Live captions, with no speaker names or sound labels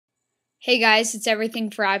Hey guys, it's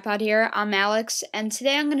Everything for iPod here. I'm Alex, and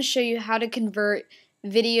today I'm going to show you how to convert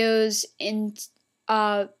videos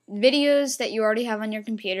videos that you already have on your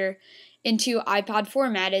computer into iPod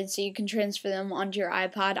formatted so you can transfer them onto your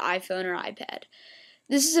iPod, iPhone, or iPad.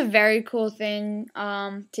 This is a very cool thing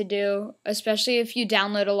to do, especially if you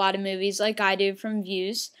download a lot of movies like I do from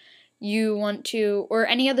Views. You want to, or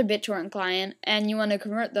any other BitTorrent client, and you want to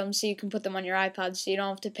convert them so you can put them on your iPod so you don't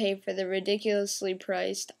have to pay for the ridiculously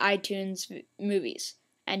priced iTunes movies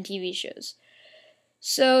and TV shows.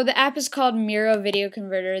 So the app is called Miro Video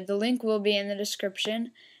Converter. The link will be in the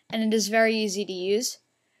description, and it is very easy to use.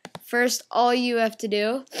 First, all you have to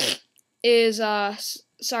do is,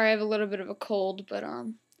 sorry, I have a little bit of a cold, but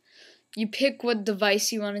you pick what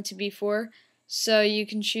device you want it to be for. So you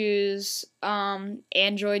can choose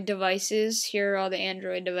Android devices. Here are all the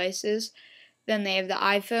Android devices. Then they have the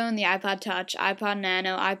iPhone, the iPod Touch, iPod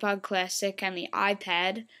Nano, iPod Classic, and the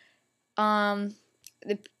iPad.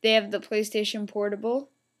 They have the PlayStation Portable,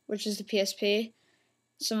 which is the PSP.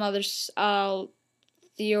 Some others,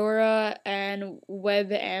 Theora and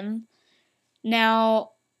WebM.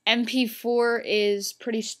 Now, MP4 is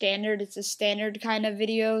pretty standard. It's a standard kind of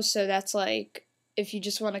video, so that's like if you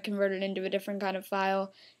just want to convert it into a different kind of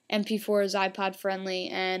file. MP4 is iPod friendly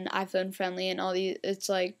and iPhone friendly, and all these. It's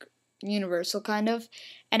like universal kind of.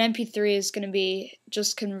 And MP3 is going to be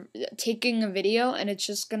just taking a video, and it's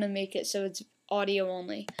just going to make it so it's audio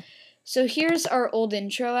only. So here's our old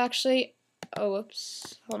intro actually. Oh,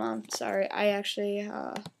 whoops. Hold on. Sorry. I actually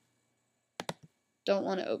don't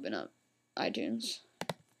want to open up iTunes.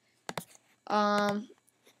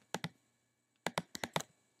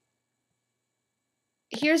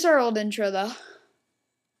 Here's our old intro though.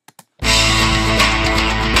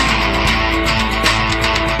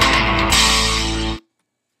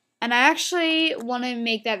 And I actually want to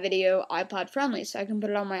make that video iPod friendly so I can put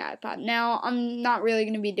it on my iPod. Now, I'm not really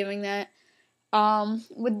going to be doing that.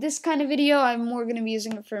 With this kind of video, I'm more going to be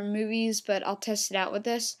using it for movies, but I'll test it out with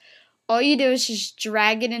this. All you do is just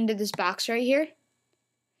drag it into this box right here.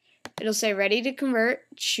 It'll say ready to convert.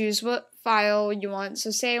 Choose what file you want. So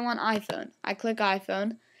say I want iPhone. I click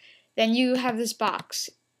iPhone. Then you have this box.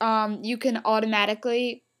 You can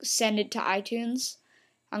automatically send it to iTunes.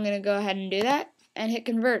 I'm going to go ahead and do that and hit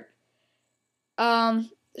convert.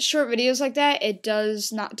 Short videos like that, it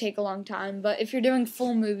does not take a long time. But if you're doing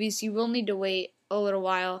full movies, you will need to wait a little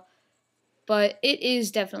while. But it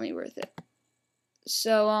is definitely worth it.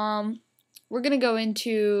 So, we're going to go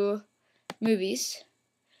into movies.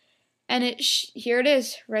 And here it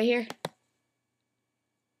is, right here.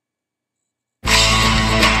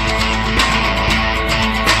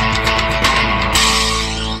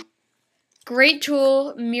 Great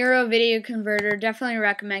tool, Miro Video Converter. Definitely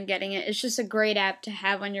recommend getting it. It's just a great app to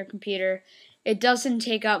have on your computer. It doesn't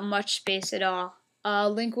take up much space at all.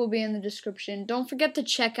 Link will be in the description. Don't forget to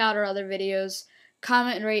check out our other videos.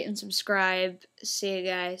 Comment, rate, and subscribe. See you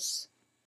guys.